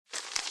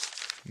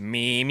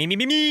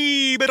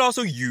Me, but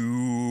also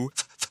you.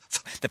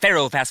 The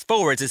Pharaoh fast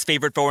forwards his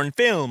favorite foreign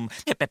film,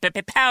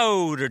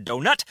 Powder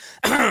Donut.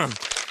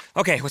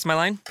 Okay, what's my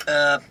line?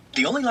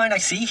 The only line I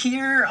see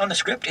here on the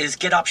script is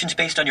get options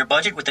based on your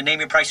budget with the Name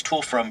Your Price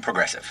tool from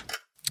Progressive.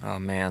 Oh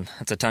man,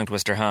 that's a tongue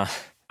twister, huh?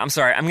 I'm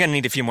sorry, I'm gonna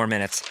need a few more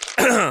minutes.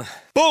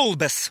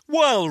 Bulbous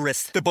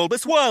Walrus, the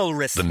Bulbous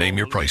Walrus. The Name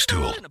Your Price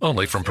tool,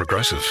 only from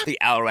Progressive. The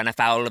owl ran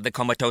afoul of the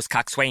comatose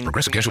coxswain.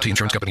 Progressive Casualty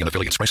Insurance Company and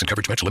affiliates. Price and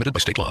coverage match limited by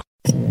state law.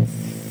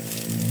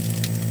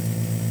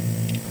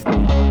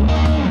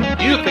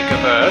 You think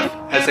of Earth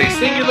as a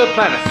singular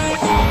planet.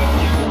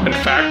 In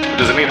fact,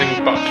 it is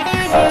anything but.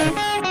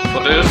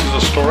 For this is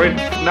a story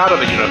not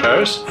of a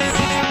universe,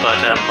 but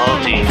a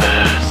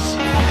multiverse.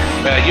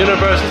 Where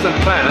universes and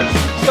planets,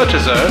 such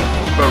as Earth,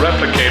 were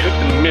replicated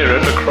and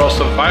mirrored across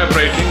a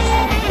vibrating,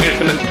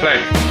 infinite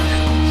plane.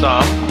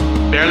 Some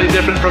barely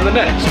different from the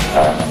next.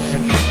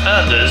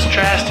 Others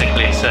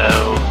drastically so.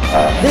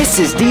 This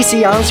is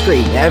DC On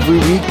Screen. Every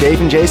week,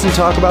 Dave and Jason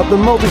talk about the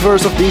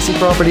multiverse of DC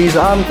properties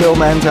on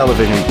film and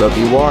television. But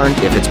be warned,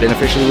 if it's been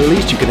officially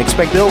released, you can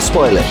expect they'll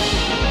spoil it.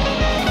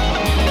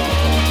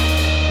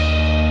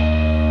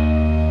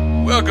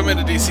 Welcome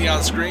into DC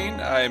On Screen.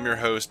 I am your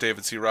host,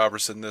 David C.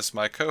 Robertson. This is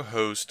my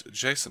co-host,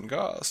 Jason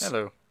Goss.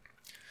 Hello.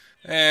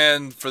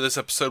 And for this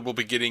episode, we'll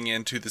be getting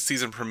into the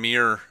season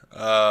premiere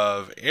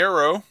of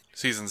Arrow,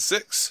 Season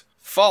 6,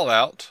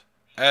 Fallout,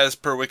 as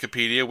per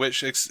Wikipedia,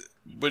 which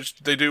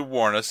they do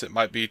warn us it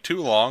might be too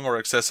long or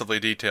excessively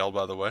detailed,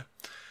 by the way.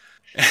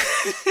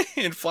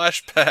 In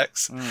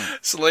flashbacks,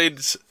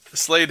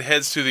 Slade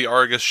heads to the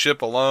Argus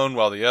ship alone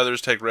while the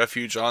others take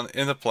refuge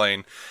in the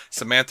plane.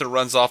 Samantha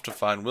runs off to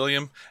find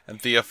William,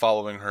 and Thea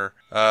following her.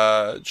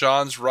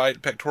 John's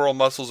right pectoral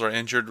muscles are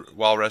injured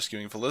while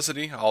rescuing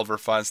Felicity. Oliver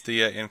finds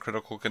Thea in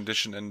critical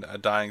condition and a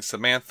dying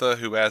Samantha,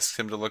 who asks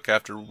him to look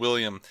after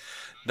William.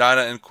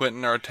 Dinah and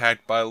Quentin are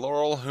attacked by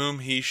Laurel, whom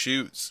he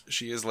shoots.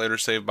 She is later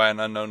saved by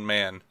an unknown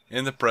man.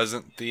 In the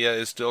present, Thea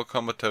is still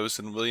comatose,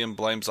 and William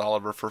blames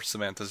Oliver for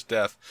Samantha's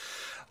death.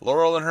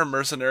 Laurel and her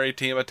mercenary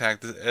team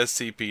attack the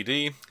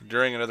SCPD.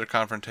 During another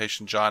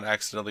confrontation, John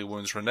accidentally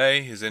wounds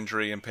Renee, his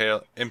injury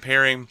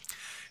impairing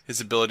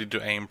his ability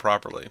to aim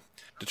properly.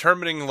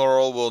 Determining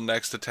Laurel will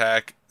next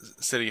attack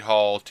City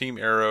Hall, Team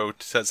Arrow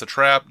sets a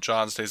trap.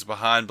 John stays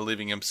behind,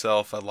 believing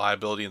himself a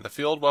liability in the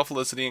field, while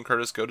Felicity and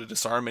Curtis go to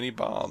disarm any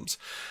bombs.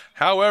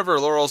 However,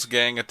 Laurel's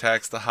gang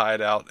attacks the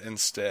hideout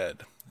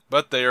instead,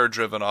 but they are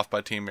driven off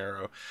by Team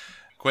Arrow.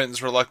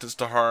 Quentin's reluctance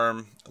to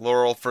harm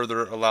Laurel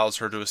further allows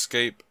her to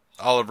escape.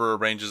 Oliver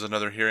arranges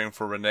another hearing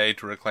for Renee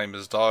to reclaim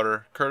his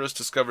daughter. Curtis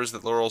discovers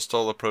that Laurel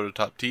stole a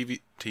prototype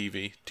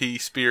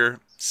T-sphere.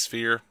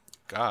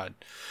 God.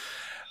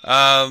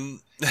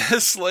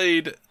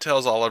 Slade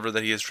tells Oliver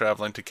that he is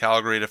traveling to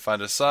Calgary to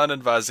find his son,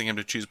 advising him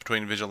to choose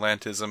between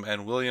vigilantism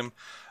and William.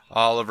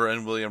 Oliver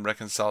and William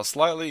reconcile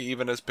slightly,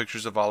 even as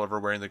pictures of Oliver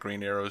wearing the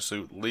Green Arrow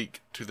suit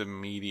leak to the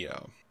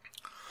media.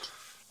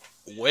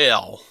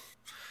 Well,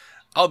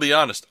 I'll be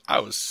honest, I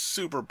was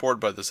super bored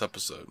by this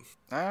episode.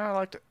 I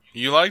liked it.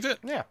 You liked it?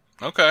 Yeah.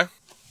 Okay.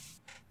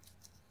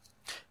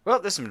 Well,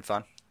 this has been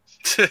fun.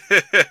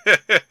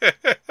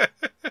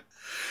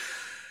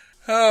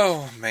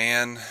 Oh,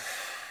 man.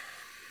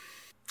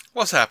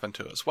 What's happened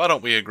to us? Why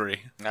don't we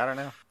agree? I don't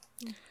know.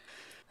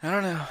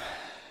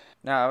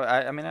 No,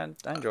 I mean, I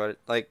enjoyed it.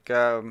 Like,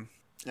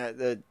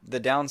 the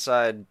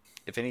downside,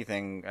 if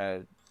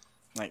anything,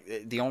 like,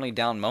 the only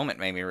down moment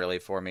maybe really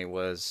for me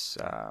was,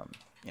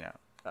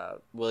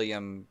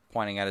 William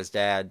pointing at his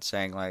dad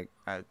saying, like,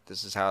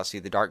 this is how I see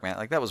the Dark Man.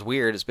 Like, that was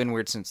weird. It's been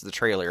weird since the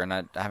trailer, and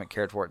I haven't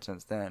cared for it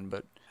since then,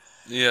 but...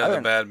 Yeah,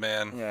 the bad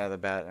man. Yeah, the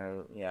bad...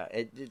 yeah.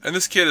 And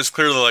this kid is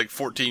clearly, like,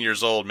 14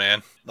 years old,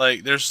 man.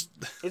 Like, there's...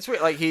 It's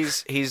weird. Like,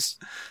 he's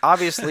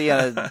obviously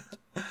a...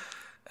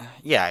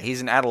 Yeah,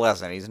 he's an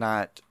adolescent. He's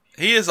not...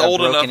 He is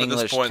old enough at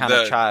English this point kind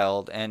that... of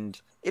child,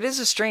 and... It is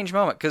a strange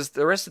moment, because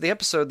the rest of the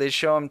episode, they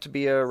show him to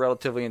be a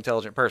relatively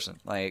intelligent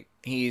person. Like,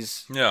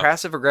 he's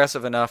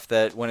passive-aggressive enough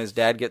that when his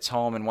dad gets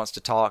home and wants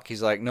to talk,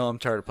 he's like, no, I'm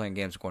tired of playing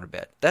games, I'm going to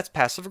bed. That's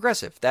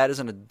passive-aggressive. That is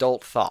an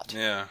adult thought.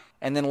 Yeah.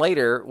 And then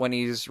later, when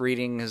he's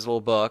reading his little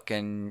book,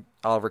 and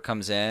Oliver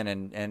comes in,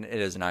 and it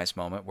is a nice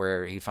moment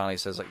where he finally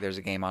says, like, there's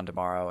a game on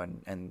tomorrow,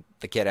 and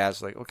the kid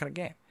asks, like, what kind of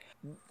game?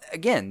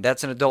 Again,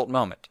 that's an adult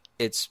moment.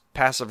 It's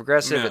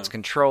passive-aggressive, it's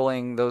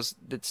controlling,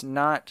 it's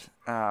not...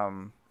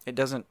 It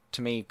doesn't,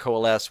 to me,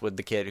 coalesce with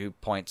the kid who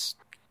points,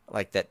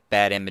 like, that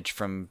bad image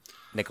from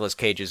Nicolas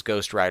Cage's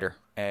Ghost Rider.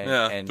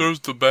 And there's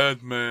the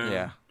bad man.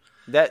 Yeah.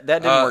 That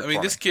didn't work I mean,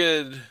 for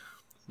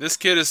this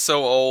kid is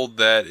so old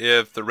that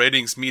if the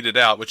ratings meet it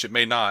out, which it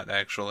may not,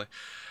 actually,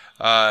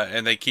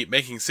 and they keep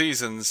making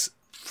seasons,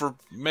 for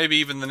maybe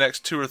even the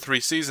next 2 or 3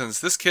 seasons,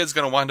 this kid's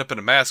going to wind up in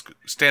a mask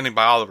standing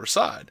by Oliver's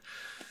side.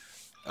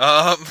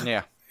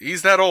 Yeah.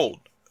 He's that old.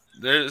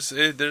 There's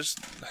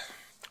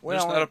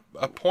not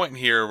a point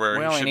here where we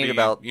he only should need be,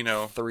 about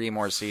 3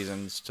 more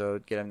seasons to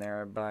get him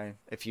there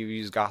if you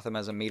use Gotham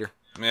as a meter.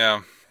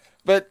 Yeah.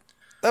 But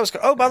that was...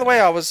 Oh, by the way,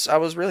 I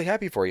was really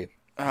happy for you.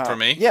 For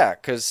me? Yeah,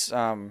 because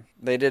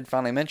they did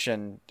finally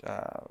mention,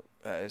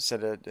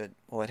 said,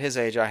 well, at his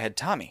age, I had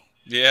Tommy.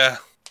 Yeah.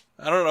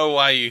 I don't know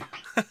why you...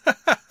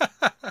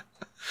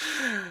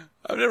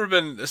 I've never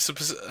been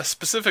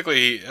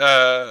specifically,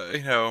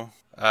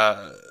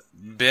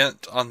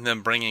 bent on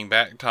them bringing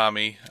back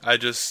Tommy.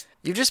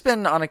 You've just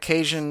been, on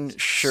occasion,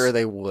 sure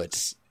they would.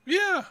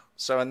 Yeah.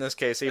 So in this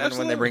case, even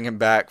Absolutely. when they bring him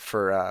back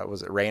for,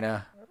 was it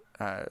Reyna?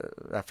 I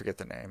forget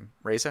the name.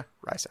 Reza?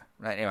 Right,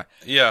 anyway.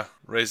 Yeah,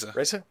 Reza.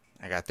 Reza?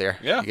 I got there.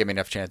 Yeah. You gave me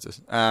enough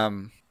chances.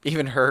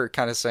 Even her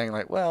kind of saying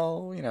like,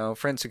 well,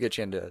 friends who get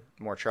you into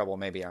more trouble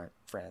maybe aren't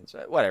friends.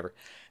 Whatever.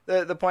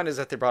 The point is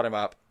that they brought him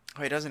up.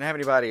 Oh, he doesn't have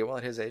anybody. Well,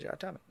 at his age, I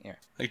Tommy. Yeah.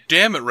 Like,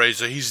 damn it,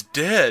 Reza, he's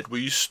dead. Will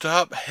you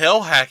stop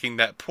hell hacking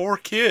that poor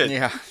kid?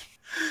 Yeah.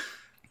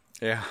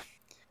 Yeah.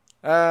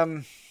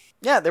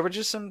 Yeah, there were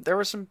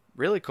some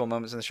really cool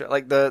moments in the show.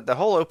 Like the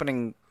whole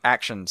opening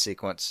action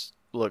sequence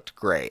looked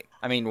great.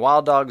 I mean,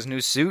 Wild Dog's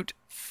new suit,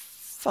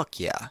 fuck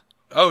yeah.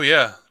 Oh,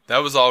 yeah. That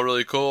was all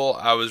really cool.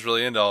 I was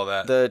really into all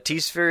that. The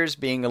T-Spheres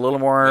being a little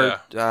more,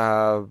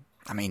 the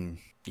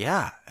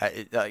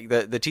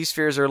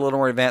T-Spheres are a little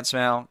more advanced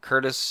now.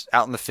 Curtis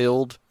out in the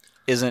field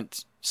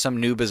isn't some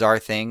new bizarre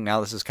thing.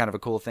 Now this is kind of a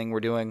cool thing we're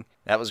doing.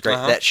 That was great.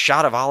 That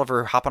shot of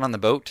Oliver hopping on the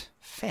boat,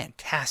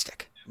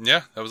 fantastic.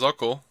 Yeah, that was all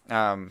cool.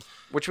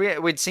 Which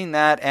we'd seen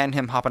that and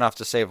him hopping off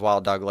to save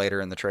Wild Dog later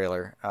in the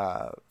trailer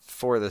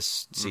for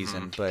this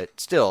season. But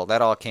still,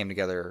 that all came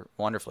together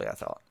wonderfully, I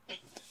thought.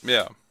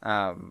 Yeah.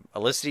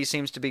 Elicity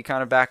seems to be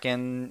kind of back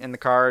in the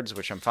cards,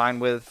 which I'm fine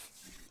with.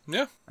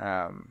 Yeah.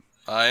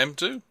 I am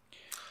too.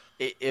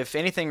 If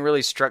anything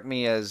really struck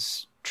me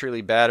as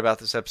truly bad about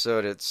this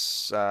episode,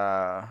 it's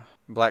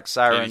Black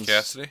Siren's... Katie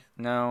Cassidy?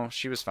 No,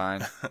 she was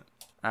fine.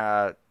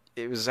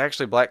 It was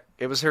actually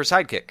it was her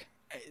sidekick.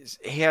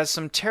 He has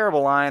some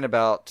terrible line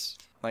about,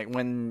 like,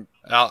 when...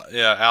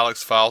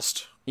 Alex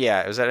Faust.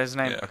 Yeah, is that his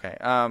name? Yeah.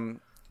 Okay.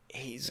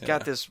 He's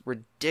got this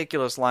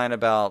ridiculous line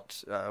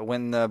about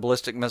when the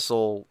ballistic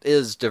missile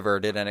is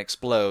diverted and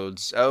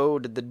explodes. Oh,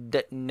 did the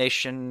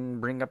detonation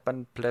bring up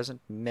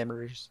unpleasant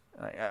memories?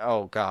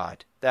 Oh,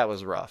 God. That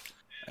was rough.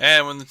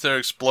 And when they're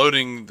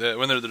exploding,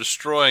 when they're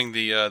destroying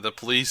the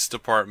police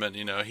department,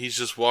 he's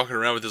just walking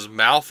around with his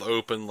mouth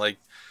open, like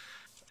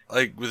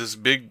with this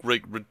big,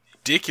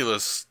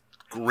 ridiculous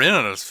grin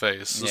on his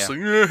face. Just like,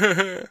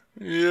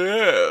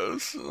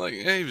 yes. Like,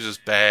 he was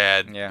just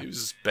bad. Yeah. He was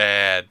just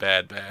bad.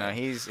 No,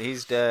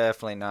 he's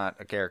definitely not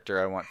a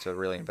character I want to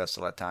really invest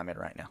a lot of time in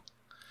right now.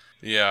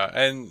 Yeah,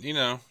 and,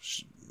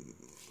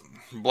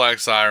 Black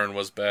Siren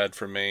was bad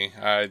for me.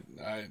 I'm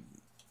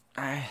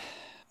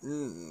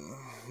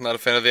not a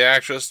fan of the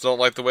actress. Don't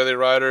like the way they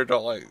write her.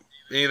 Don't like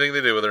anything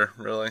they do with her,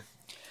 really.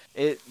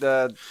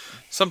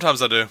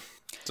 Sometimes I do.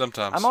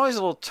 Sometimes. I'm always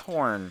a little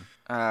torn.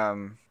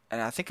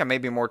 And I think I may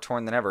be more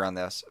torn than ever on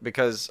this,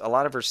 because a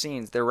lot of her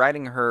scenes, they're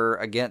writing her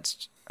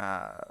against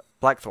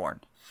Blackthorn,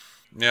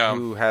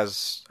 who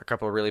has a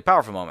couple of really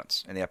powerful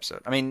moments in the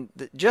episode. I mean,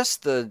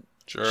 just the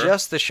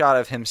shot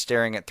of him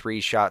staring at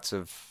 3 shots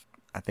of,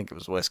 I think it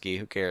was whiskey,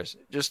 who cares?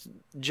 Just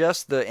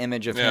the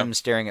image of him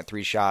staring at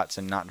 3 shots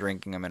and not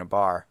drinking them in a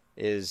bar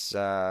is,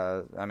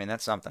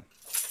 that's something.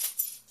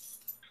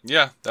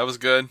 Yeah, that was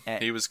good.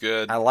 He was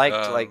good. I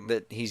liked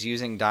that he's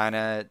using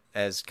Dinah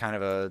as kind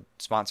of a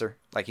sponsor.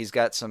 Like, he's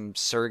got some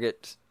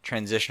surrogate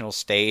transitional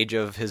stage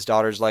of his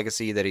daughter's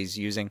legacy that he's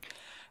using,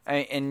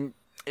 and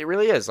it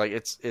really is like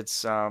it's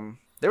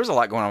there was a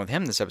lot going on with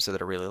him this episode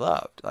that I really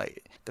loved.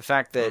 Like the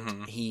fact that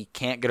he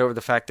can't get over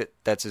the fact that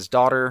that's his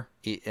daughter.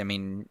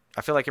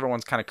 I feel like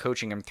everyone's kind of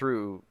coaching him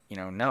through.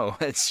 No,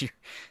 it's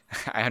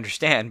I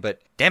understand,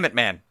 but damn it,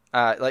 man.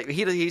 Like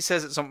he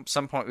says at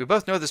some point, we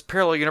both know this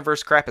parallel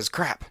universe crap is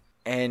crap,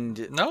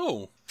 and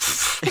no,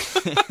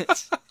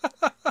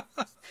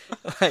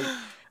 like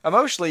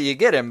emotionally you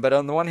get him, but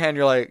on the one hand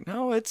you're like,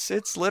 no,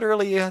 it's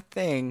literally a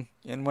thing,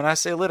 and when I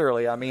say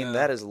literally, I mean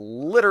that is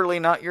literally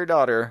not your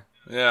daughter.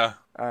 Yeah.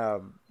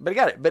 But I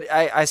got it. But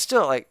I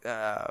still like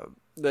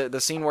the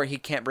scene where he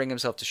can't bring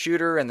himself to shoot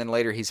her, and then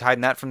later he's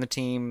hiding that from the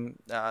team.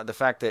 The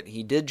fact that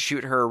he did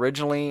shoot her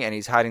originally, and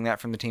he's hiding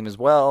that from the team as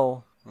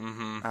well.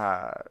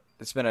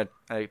 It's been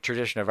a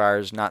tradition of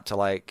ours not to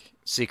like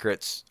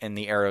secrets in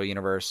the Arrow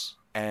universe,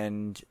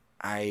 and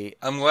I'm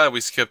glad we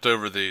skipped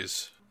over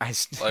these.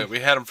 Like we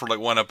had them for like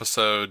one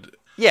episode.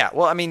 Yeah,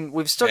 well, I mean,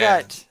 we've still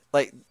got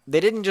like they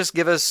didn't just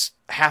give us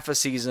half a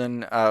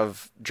season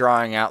of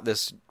drawing out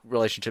this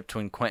relationship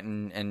between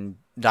Quentin and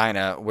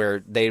Dinah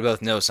where they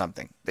both know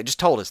something. They just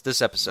told us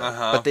this episode,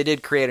 but they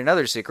did create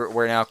another secret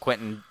where now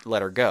Quentin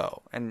let her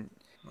go, and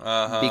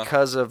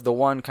because of the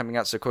one coming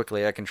out so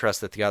quickly, I can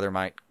trust that the other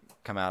might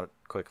come out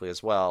quickly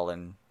as well,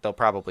 and they'll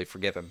probably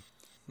forgive him.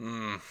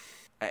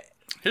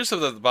 Here's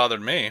something that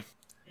bothered me.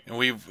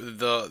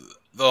 The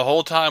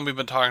whole time we've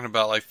been talking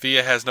about like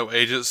Thea has no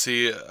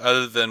agency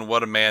other than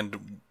what a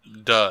man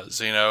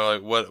does.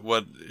 Like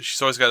what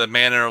she's always got a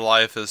man in her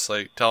life is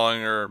like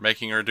telling her,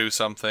 making her do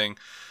something,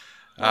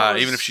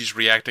 even if she's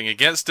reacting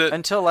against it.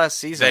 Until last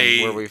season,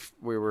 where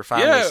we were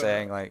finally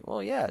saying like,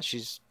 well, yeah,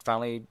 she's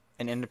finally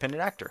an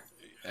independent actor.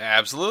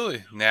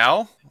 Absolutely.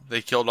 Now,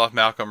 they killed off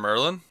Malcolm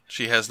Merlin.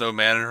 She has no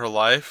man in her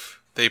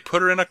life. They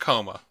put her in a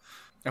coma.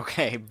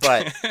 Okay,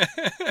 but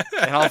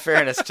in all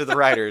fairness to the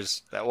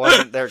writers, that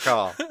wasn't their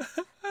call.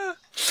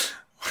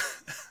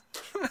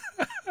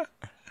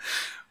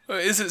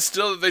 Is it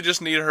still that they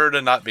just need her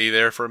to not be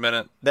there for a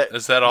minute?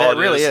 Is that all that it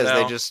really is?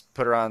 now? They just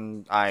put her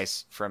on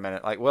ice for a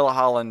minute. Like, Willa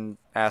Holland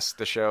asked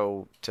the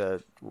show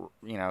to,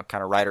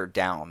 kind of write her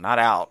down. Not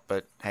out,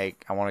 but, hey,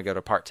 I want to go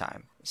to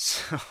part-time.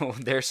 So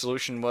their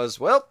solution was,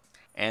 well,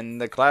 in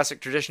the classic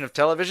tradition of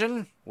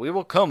television, we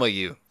will coma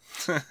you.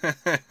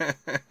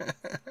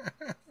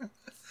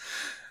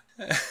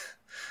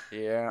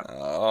 Yeah.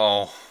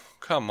 Oh,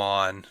 come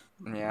on.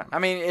 Yeah, I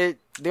mean,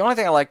 the only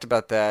thing I liked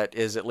about that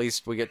is at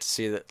least we get to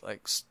see that,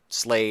 like,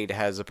 Slade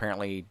has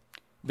apparently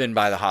been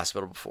by the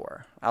hospital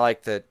before. I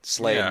like that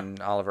Slade and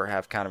Oliver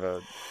have kind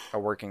of a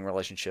working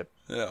relationship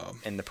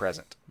in the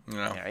present.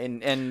 Yeah.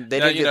 And they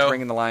did get to bring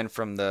in the line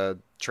from the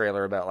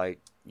trailer about, like,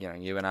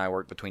 you and I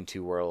work between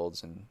two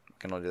worlds and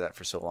can only do that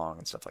for so long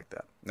and stuff like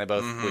that. And they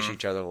both wish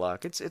each other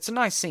luck. It's a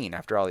nice scene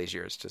after all these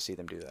years to see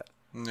them do that.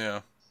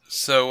 Yeah.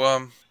 So,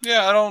 I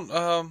don't,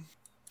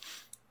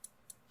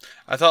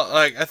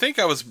 I think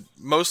I was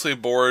mostly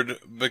bored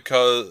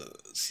because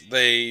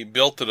they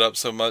built it up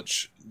so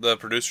much. The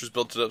producers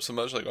built it up so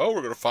much, like, oh,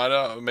 we're going to find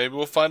out, maybe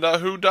we'll find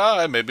out who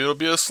died. Maybe it'll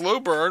be a slow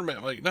burn.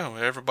 I'm like, no,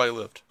 everybody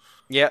lived.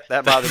 Yeah,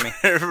 that bothered me.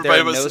 There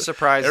are no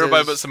surprises.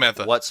 Everybody but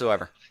Samantha.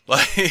 Whatsoever.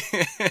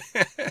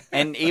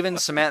 And even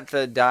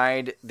Samantha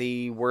died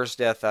the worst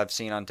death I've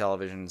seen on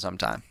television in some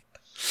time.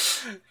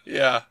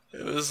 Yeah,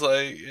 it was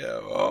like,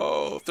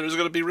 if there's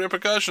going to be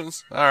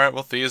repercussions. All right,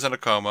 well, Thea's in a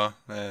coma,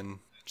 and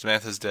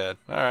Samantha's dead.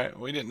 All right,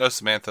 we didn't know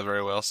Samantha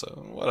very well,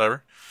 so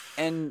whatever.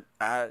 And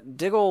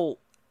Diggle,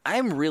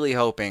 I'm really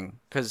hoping,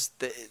 because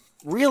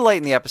real late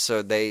in the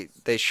episode,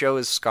 they show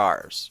his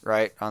scars,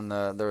 right, on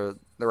the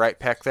right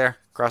pec there,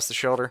 across the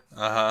shoulder.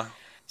 Uh-huh.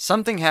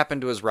 Something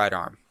happened to his right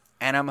arm,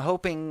 and I'm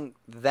hoping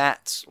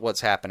that's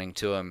what's happening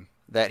to him,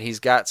 that he's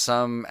got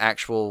some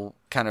actual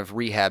kind of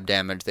rehab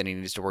damage that he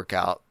needs to work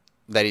out,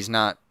 that he's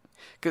not...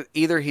 Cause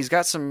either he's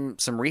got some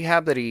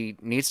rehab that he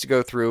needs to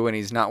go through, and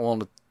he's not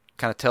willing to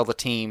kind of tell the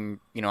team,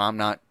 I'm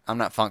not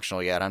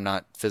functional yet, I'm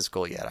not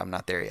physical yet, I'm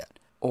not there yet.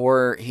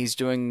 Or he's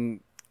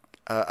doing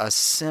a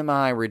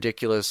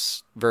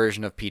semi-ridiculous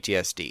version of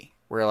PTSD,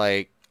 where,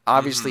 like,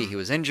 obviously he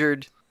was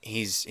injured,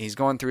 he's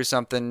going through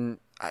something.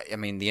 I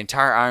mean, the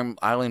entire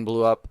island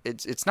blew up.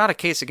 It's not a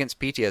case against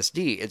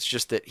PTSD, it's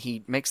just that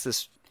he makes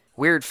this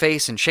weird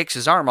face and shakes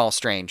his arm all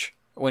strange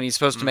when he's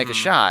supposed to make a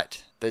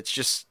shot. That's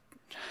just,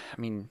 I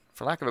mean,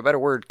 for lack of a better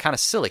word, kind of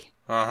silly.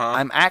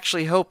 I'm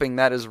actually hoping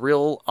that is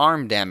real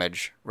arm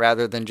damage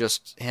rather than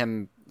just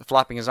him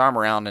flopping his arm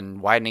around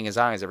and widening his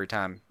eyes every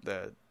time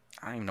I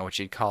don't even know what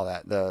you'd call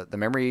that. The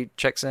memory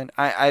checks in.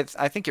 I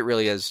think it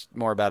really is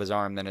more about his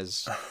arm than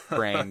his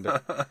brain.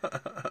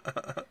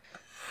 But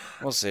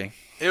we'll see.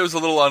 It was a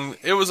little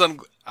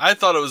I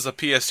thought it was a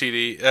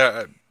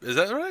PSTD. Is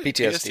that right?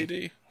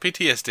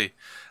 PTSD.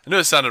 I knew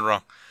it sounded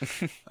wrong.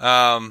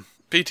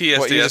 PTSD.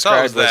 What you I thought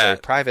it was described was that.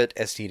 a private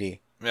STD.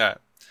 Yeah.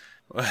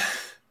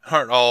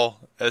 Aren't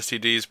all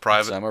STDs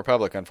private? Some are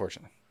public,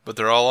 unfortunately. But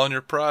they're all on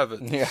your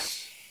private. Yeah.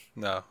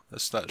 No,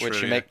 that's not true.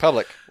 Which you make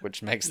public,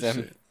 which makes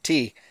them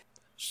T.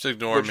 Just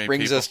ignore me, which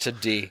brings people. us to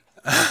D.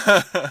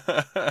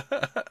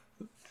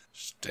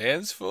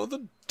 Stands for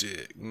the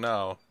dick.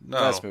 No.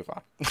 Let's move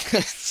on.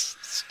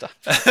 Stop.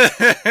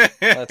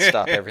 Let's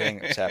stop everything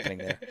that's happening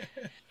there.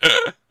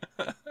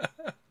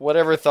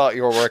 Whatever thought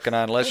you were working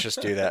on, let's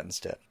just do that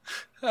instead.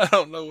 I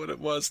don't know what it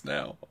was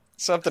now.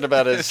 Something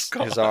about his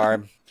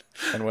arm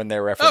and when they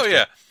referenced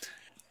it.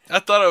 I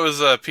thought it was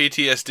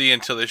PTSD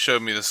until they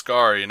showed me the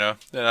scar,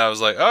 Then I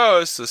was like,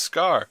 oh, it's the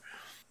scar.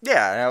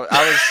 Yeah,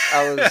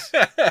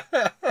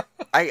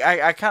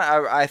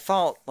 I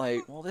thought,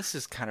 like, well, this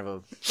is kind of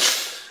a...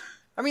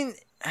 I mean,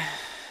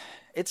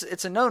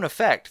 it's a known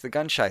effect, the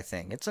gun-shy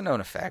thing. It's a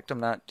known effect. I'm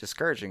not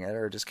discouraging it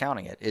or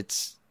discounting it.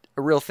 It's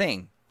a real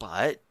thing.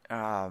 But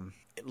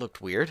it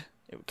looked weird.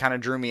 It kind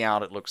of drew me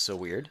out. It looked so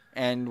weird.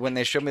 And when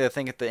they showed me the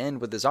thing at the end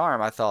with his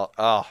arm, I thought,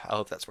 oh, I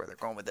hope that's where they're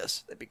going with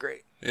this. That'd be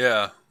great.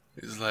 Yeah.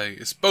 He's like,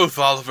 it's both,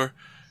 Oliver.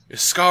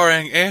 It's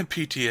scarring and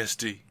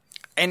PTSD.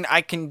 And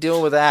I can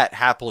deal with that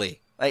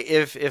happily. Like,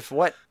 if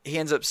what he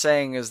ends up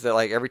saying is that,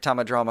 like, every time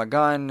I draw my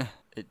gun,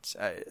 it's,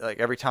 like,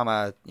 every time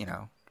I,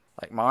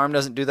 like, my arm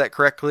doesn't do that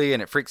correctly,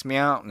 and it freaks me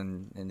out,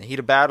 and in the heat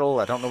of battle,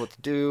 I don't know what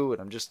to do,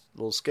 and I'm just a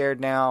little scared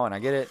now, and I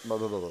get it, blah,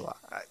 blah, blah, blah, blah.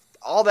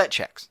 All that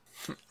checks.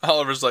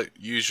 Oliver's like,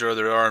 use your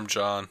other arm,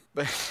 John.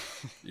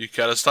 You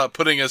gotta stop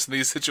putting us in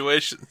these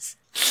situations.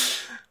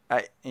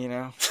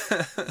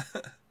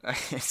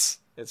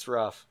 It's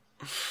rough.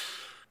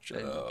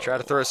 Try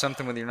to throw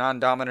something with your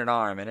non-dominant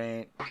arm.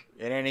 It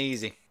ain't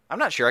easy. I'm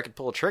not sure I could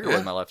pull a trigger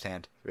with my left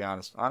hand, to be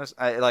honest.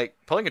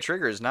 Pulling a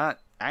trigger is not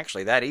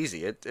actually that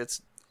easy.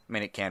 It's I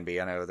mean, it can be.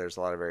 I know there's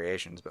a lot of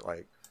variations, but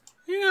like...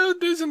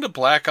 dude's into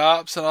Black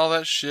Ops and all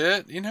that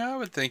shit. I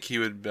would think he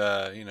would,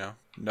 know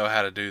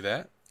how to do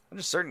that.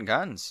 Just certain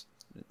guns.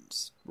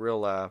 It's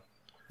real,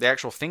 the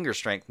actual finger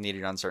strength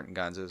needed on certain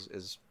guns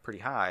is pretty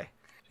high.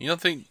 You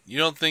don't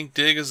think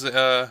Dig is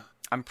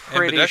I'm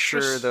pretty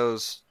ambidextrous? sure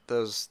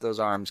those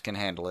arms can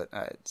handle it.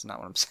 It's not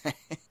what I'm saying.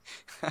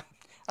 I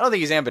don't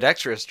think he's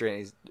ambidextrous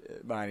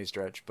by any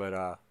stretch, but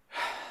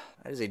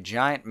that is a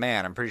giant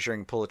man. I'm pretty sure he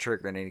can pull a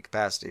trigger in any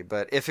capacity.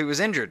 But if he was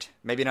injured,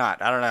 maybe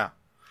not. I don't know.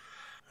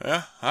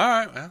 Yeah, all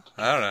right. Well,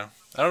 I don't know.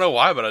 I don't know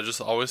why, but I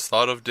just always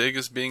thought of Dig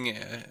as being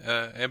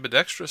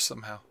ambidextrous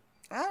somehow.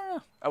 I don't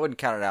know. I wouldn't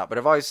count it out, but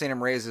I've always seen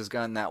him raise his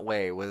gun that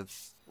way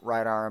with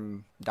right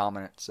arm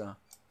dominant. So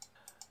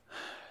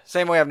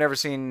same way I've never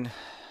seen.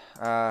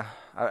 I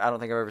don't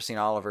think I've ever seen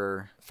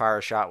Oliver fire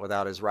a shot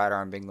without his right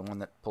arm being the one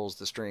that pulls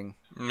the string.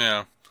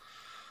 Yeah.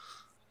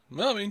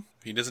 Well, I mean,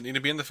 he doesn't need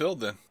to be in the field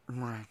then.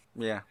 Right.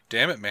 Yeah.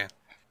 Damn it, man.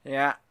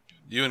 Yeah.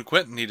 You and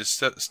Quentin need to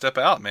step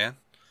out, man.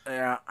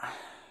 Yeah.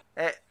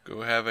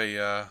 Go have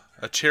a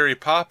cherry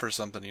pop or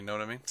something. You know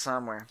what I mean?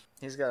 Somewhere.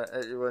 He's got.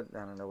 I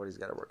don't know what he's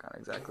got to work on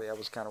exactly. I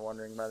was kind of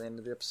wondering by the end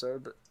of the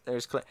episode, but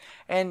there's Clint.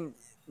 And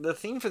the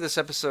theme for this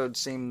episode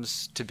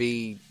seems to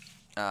be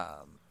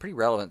pretty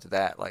relevant to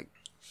that. Like,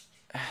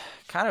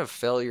 kind of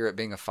failure at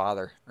being a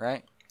father,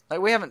 right?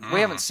 Like we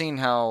haven't seen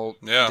how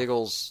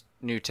Diggle's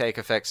new take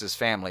affects his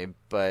family,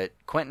 but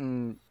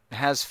Quentin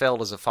has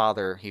failed as a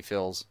father. He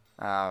feels.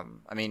 I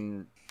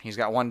mean, he's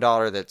got one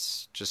daughter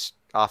that's just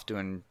off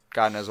doing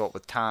God knows what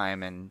with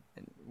time, and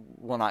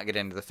we'll not get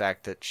into the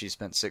fact that she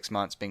spent 6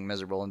 months being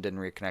miserable and didn't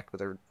reconnect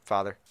with her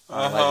father.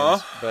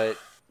 But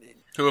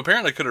who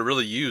apparently could have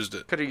really used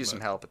it. Could have used some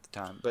help at the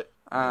time. But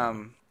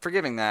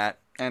forgiving that,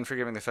 and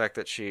forgiving the fact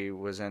that she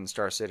was in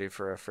Star City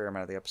for a fair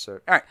amount of the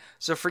episode. All right,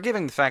 so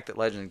forgiving the fact that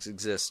Legends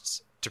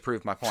exists to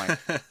prove my point.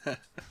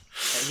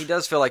 He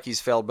does feel like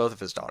he's failed both of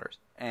his daughters.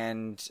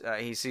 And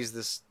he sees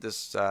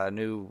this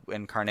new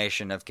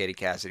incarnation of Katie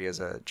Cassidy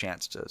as a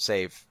chance to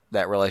save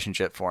that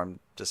relationship for him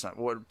to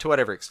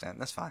whatever extent.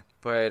 That's fine.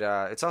 But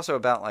it's also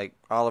about like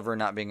Oliver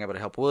not being able to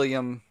help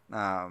William.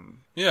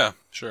 Yeah,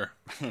 sure.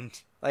 And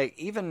like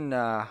even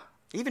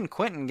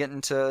Quentin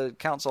getting to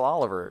counsel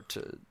Oliver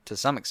to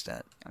some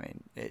extent. I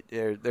mean,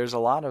 there's a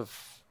lot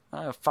of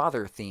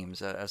father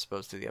themes, I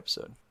suppose, to the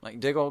episode.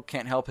 Like Diggle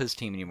can't help his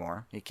team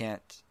anymore. He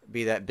can't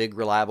be that big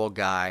reliable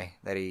guy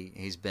that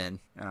he's been.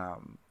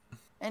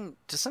 And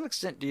to some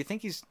extent, do you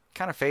think he's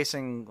kind of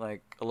facing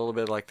like a little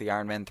bit like the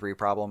Iron Man 3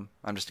 problem?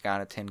 I'm just a guy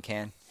in a tin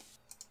can.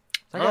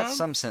 I got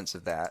some sense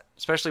of that,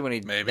 especially when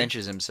he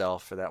benches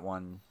himself for that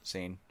one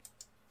scene.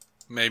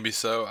 Maybe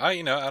so.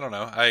 I don't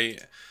know.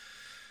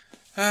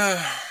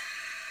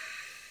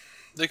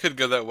 They could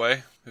go that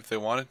way if they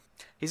wanted.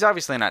 He's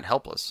obviously not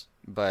helpless,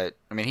 but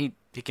I mean,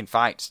 he can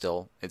fight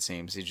still. It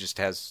seems he just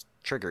has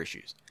trigger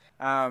issues.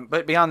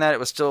 But beyond that, it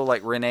was still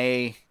like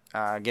Renee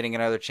getting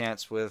another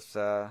chance with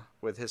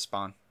his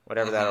spawn,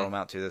 whatever that'll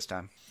amount to this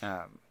time.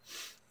 That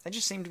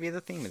just seemed to be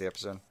the theme of the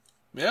episode.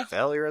 Yeah,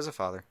 failure as a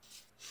father.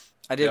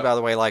 I did, by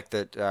the way, like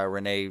that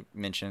Renee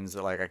mentions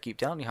that, like, I keep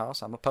telling you,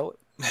 Hoss, I'm a poet.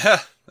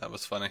 That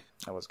was funny.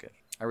 That was good.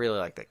 I really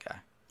like that guy.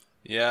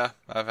 Yeah,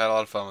 I've had a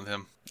lot of fun with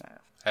him.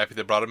 Happy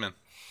they brought him in.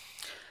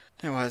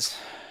 It was.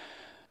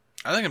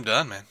 I think I'm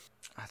done, man.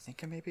 I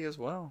think I may be as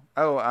well.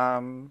 Oh,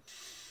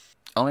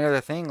 only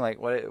other thing, like,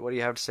 what do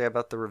you have to say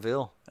about the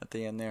reveal at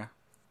the end there?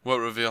 What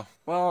reveal?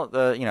 Well,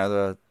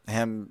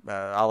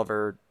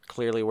 Oliver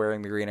clearly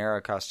wearing the Green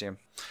Arrow costume.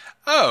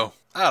 Oh,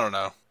 I don't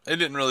know. It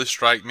didn't really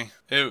strike me.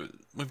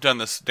 We've done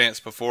this dance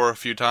before a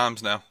few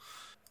times now.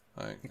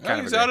 Like,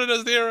 he's outed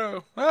as the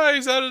Arrow.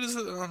 He's outed as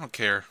I don't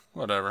care.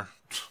 Whatever.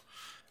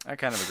 I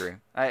kind of agree.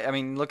 I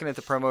mean, looking at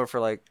the promo for,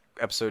 like,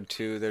 episode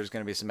 2, there's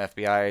going to be some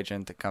FBI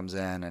agent that comes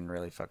in and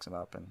really fucks him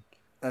up, and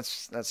that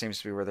seems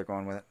to be where they're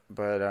going with it.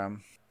 But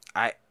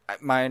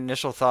my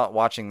initial thought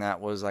watching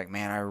that was like,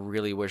 man, I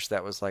really wish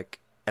that was like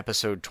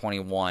episode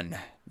 21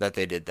 that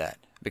they did that,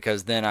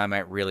 because then I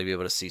might really be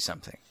able to see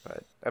something.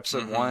 But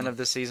episode 1 of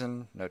this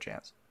season, no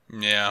chance.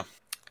 Yeah.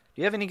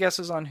 Do you have any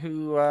guesses on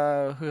who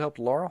helped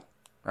Laurel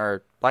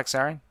or Black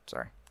Siren?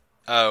 Sorry.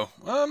 Oh,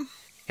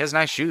 he has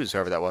nice shoes,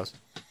 whoever that was.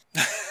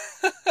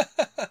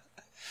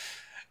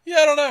 Yeah,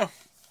 I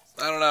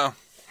don't know.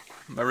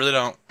 I really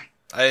don't.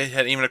 It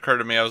hadn't even occurred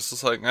to me. I was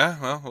just like,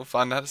 well, we'll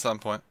find out at some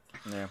point.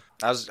 Yeah.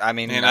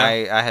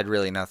 I had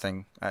really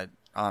nothing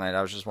on it.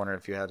 I was just wondering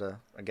if you had a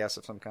guess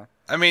of some kind.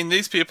 I mean,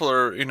 these people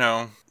are,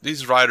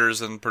 these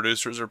writers and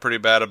producers are pretty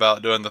bad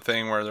about doing the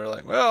thing where they're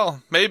like,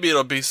 well, maybe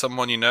it'll be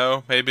someone you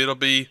know. Maybe it'll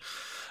be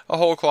a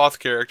whole cloth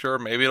character.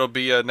 Maybe it'll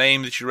be a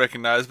name that you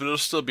recognize, but it'll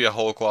still be a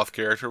whole cloth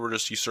character. We're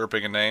just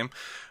usurping a name.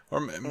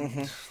 Or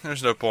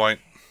there's no point.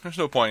 There's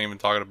no point even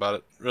talking about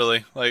it,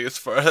 really. Like, it's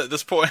far at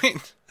this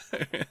point.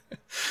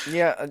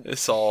 Yeah.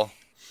 It's all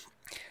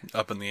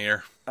up in the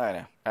air. I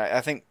know. I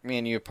think me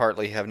and you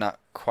partly have not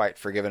quite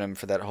forgiven him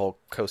for that whole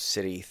Coast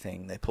City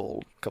thing they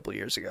pulled a couple of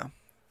years ago.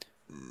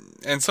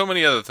 And so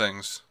many other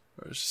things.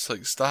 It's just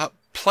like, stop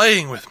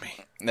playing with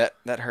me.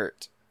 That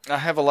hurt. I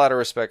have a lot of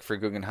respect for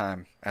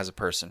Guggenheim as a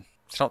person.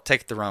 So don't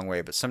take it the wrong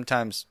way, but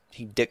sometimes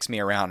he dicks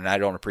me around and I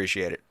don't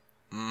appreciate it.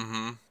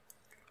 Mm-hmm.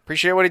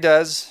 Appreciate what he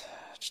does.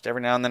 Just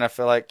every now and then I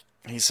feel like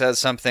he says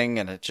something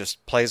and it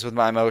just plays with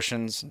my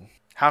emotions.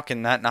 How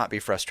can that not be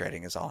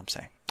frustrating is all I'm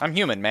saying. I'm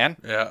human, man.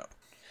 Yeah.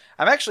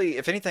 I'm actually,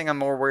 if anything, I'm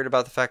more worried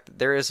about the fact that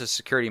there is a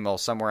security mole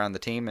somewhere on the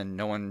team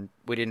and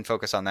we didn't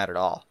focus on that at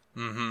all.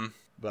 Mm-hmm.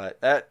 But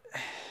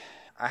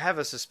I have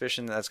a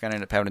suspicion that's going to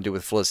end up having to do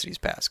with Felicity's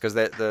past, because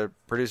the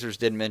producers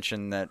did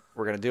mention that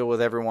we're going to deal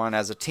with everyone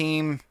as a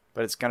team,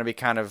 but it's going to be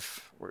kind of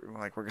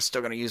we're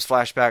still going to use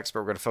flashbacks, but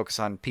we're going to focus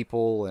on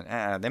people.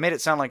 And they made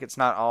it sound like it's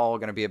not all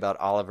going to be about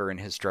Oliver and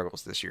his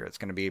struggles this year. It's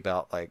going to be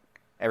about like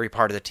every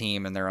part of the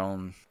team and their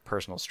own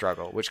personal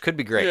struggle, which could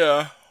be great.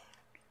 Yeah.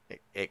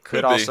 It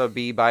could also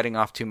be biting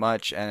off too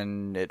much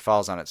and it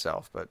falls on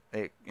itself, but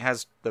it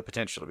has the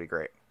potential to be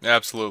great.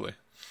 Absolutely.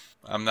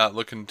 I'm not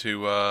looking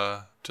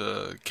to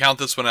count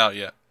this one out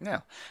yet.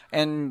 Yeah.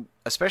 And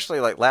especially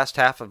like last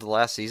half of the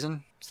last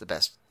season, it's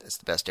the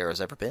best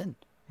Arrow's ever been.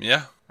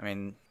 Yeah. I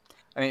mean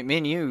me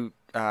and you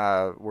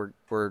were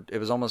it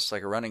was almost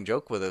like a running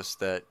joke with us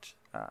that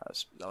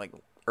like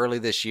early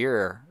this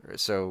year,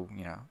 so,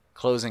 you know,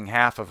 closing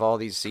half of all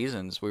these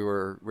seasons, we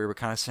were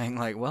kind of saying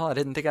like, well, I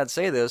didn't think I'd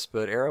say this,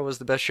 but Arrow was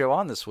the best show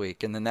on this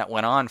week, and then that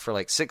went on for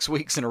like 6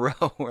 weeks in a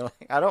row. We're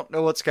like, I don't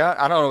know what's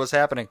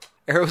happening.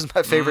 Arrow's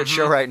my favorite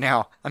show right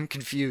now. I'm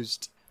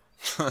confused.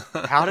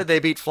 How did they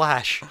beat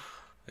Flash?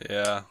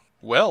 Yeah,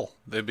 well,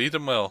 they beat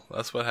him well.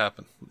 That's what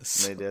happened.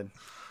 They did.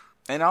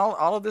 And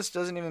all of this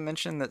doesn't even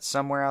mention that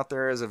somewhere out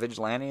there is a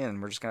vigilante,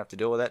 and we're just gonna have to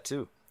deal with that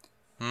too.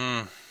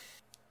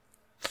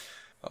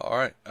 All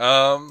right.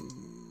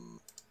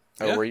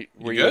 Yeah,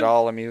 were you at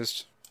all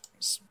amused?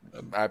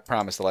 I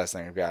promise the last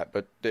thing I've got,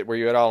 but were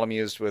you at all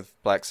amused with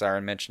Black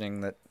Siren mentioning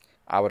that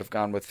I would have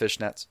gone with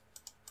fishnets?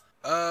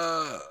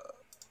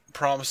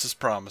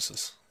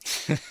 Promises.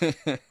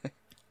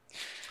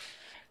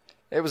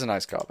 It was a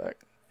nice callback.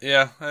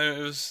 Yeah,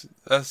 it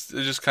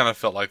just kind of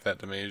felt like that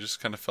to me. It just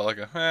kind of felt like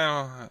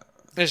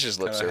it's just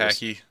lip service.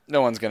 Hacky.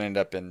 No one's going to end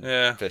up in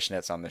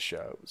fishnets on this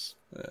show.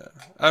 Yeah.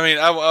 I mean,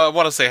 I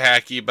want to say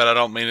hacky, but I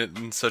don't mean it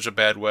in such a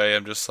bad way.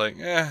 I'm just like,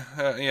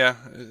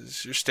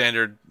 it's your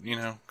standard, you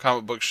know,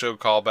 comic book show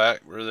callback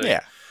where they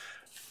are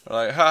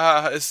like,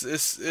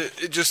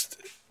 it just,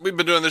 we've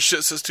been doing this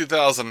shit since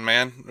 2000,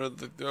 man. What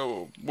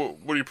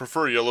do you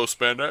prefer, yellow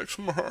spandex?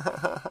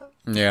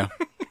 Yeah.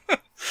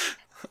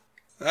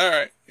 All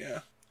right, yeah.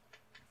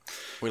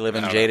 We live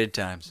in jaded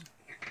times.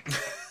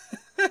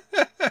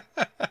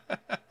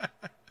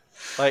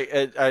 Like,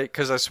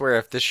 because I swear,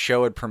 if this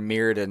show had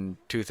premiered in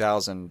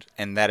 2000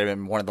 and that had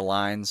been one of the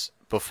lines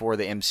before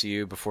the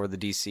MCU, before the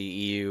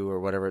DCEU or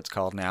whatever it's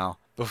called now,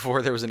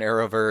 before there was an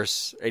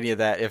Arrowverse, any of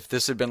that, if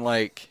this had been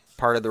like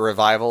part of the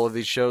revival of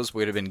these shows,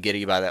 we'd have been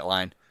giddy by that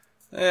line.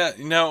 Yeah,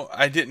 you know,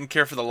 I didn't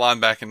care for the line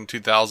back in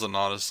 2000,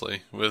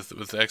 honestly,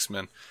 with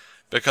X-Men,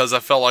 because I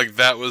felt like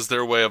that was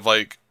their way of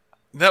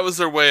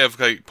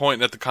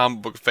pointing at the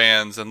comic book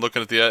fans and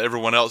looking at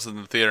everyone else in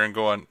the theater and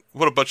going,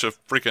 "What a bunch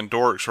of freaking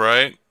dorks,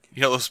 right?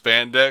 Yellow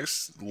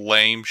spandex,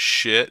 lame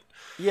shit."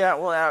 Yeah,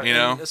 well, you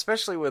know,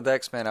 especially with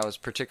X-Men, I was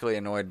particularly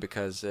annoyed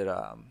because they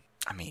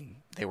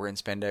were in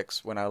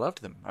spandex when I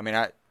loved them. I mean,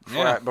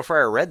 before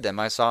I read them,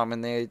 I saw them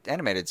in the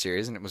animated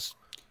series, and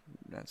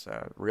that's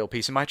a real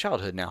piece of my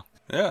childhood now.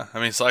 Yeah, I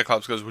mean,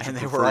 Cyclops goes, "Would you and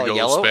prefer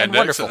yellow spandex?" And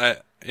wonderful.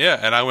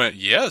 And I went,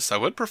 "Yes, I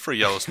would prefer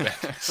yellow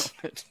spandex."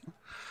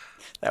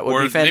 That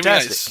would be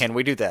fantastic. Can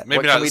we do that?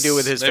 What can we do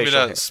with his facial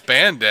hair? Maybe not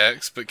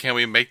spandex, but can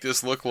we make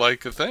this look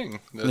like a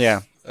thing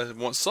that I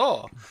once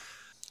saw?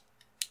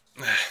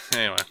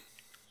 Anyway.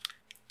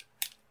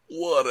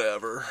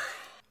 Whatever.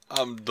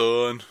 I'm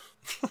done.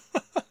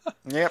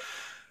 Yep.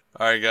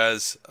 Alright,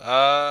 guys.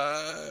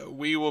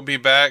 We will be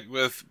back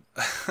with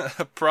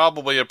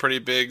probably a pretty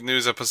big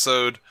news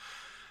episode.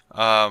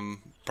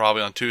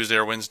 Probably on Tuesday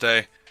or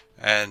Wednesday.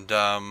 And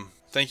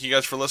thank you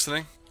guys for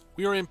listening.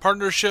 We are in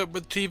partnership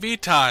with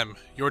TV Time,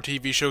 your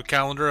TV show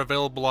calendar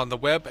available on the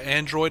web,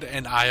 Android,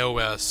 and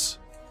iOS.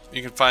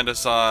 You can find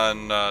us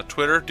on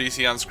Twitter,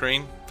 DC On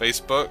Screen,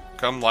 Facebook,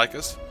 come like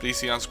us,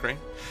 DC On Screen.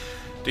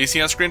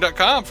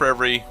 DCOnScreen.com for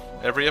every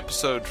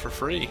episode for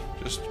free.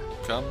 Just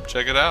come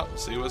check it out,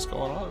 see what's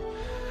going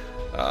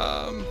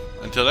on.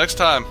 Until next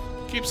time,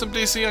 keep some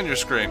DC on your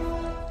screen.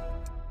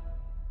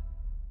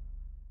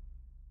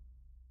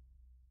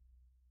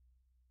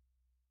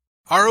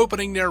 Our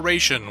opening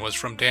narration was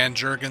from Dan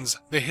Jurgens'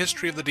 The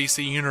History of the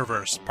DC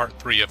Universe, Part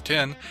 3 of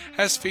 10,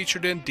 as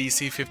featured in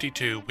DC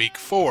 52, Week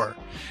 4.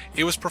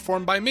 It was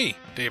performed by me,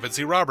 David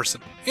Z.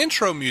 Robertson.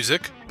 Intro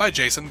music by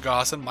Jason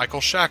Goss and Michael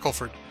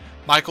Shackelford.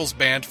 Michael's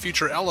band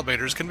Future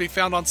Elevators can be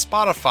found on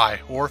Spotify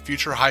or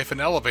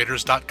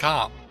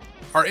future-elevators.com.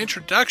 Our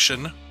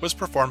introduction was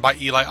performed by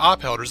Eli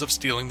Ophelders of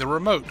Stealing the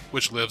Remote,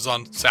 which lives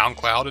on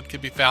SoundCloud and can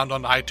be found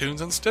on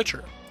iTunes and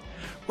Stitcher.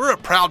 We're a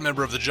proud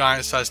member of the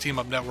Giant Size Team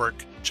Up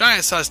Network,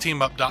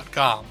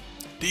 GiantSizeTeamUp.com.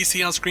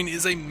 DC On Screen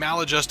is a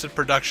maladjusted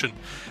production.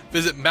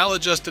 Visit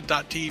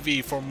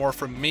maladjusted.tv for more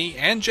from me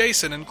and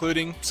Jason,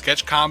 including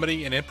sketch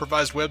comedy and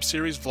improvised web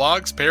series,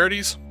 vlogs,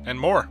 parodies, and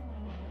more.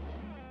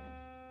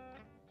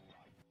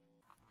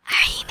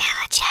 Are you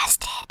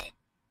maladjusted?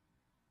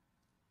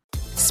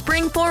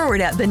 Spring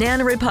forward at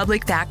Banana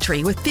Republic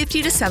Factory with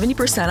 50 to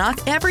 70%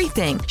 off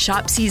everything.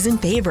 Shop season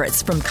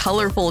favorites from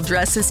colorful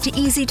dresses to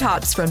easy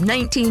tops from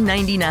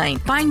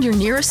 $19.99. Find your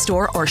nearest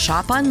store or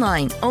shop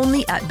online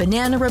only at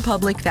Banana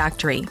Republic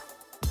Factory.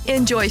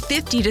 Enjoy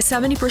 50 to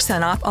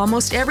 70% off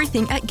almost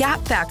everything at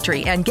Gap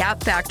Factory and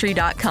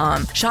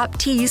gapfactory.com. Shop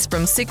tees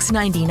from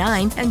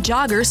 $6.99 and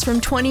joggers from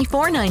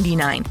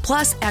 $24.99.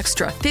 Plus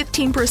extra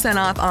 15%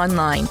 off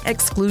online.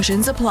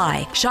 Exclusions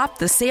apply. Shop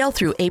the sale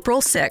through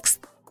April 6th.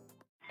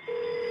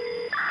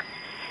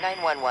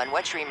 911,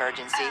 what's your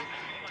emergency?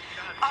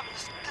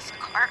 This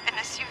car, an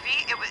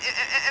SUV, it was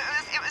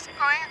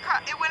going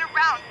across, it went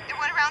around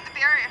the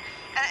barrier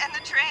and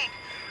the train.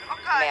 Oh,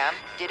 God. Ma'am,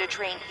 did a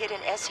train hit an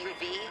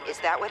SUV? Is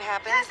that what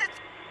happened? Yes,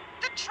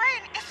 the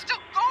train is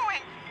still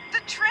going. The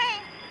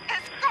train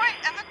is going,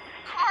 and the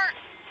car,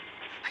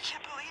 I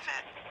can't believe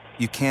it.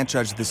 You can't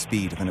judge the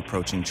speed of an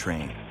approaching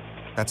train.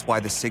 That's why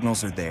the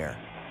signals are there.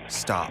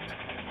 Stop.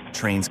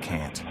 Trains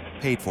can't.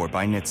 Paid for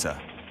by NHTSA.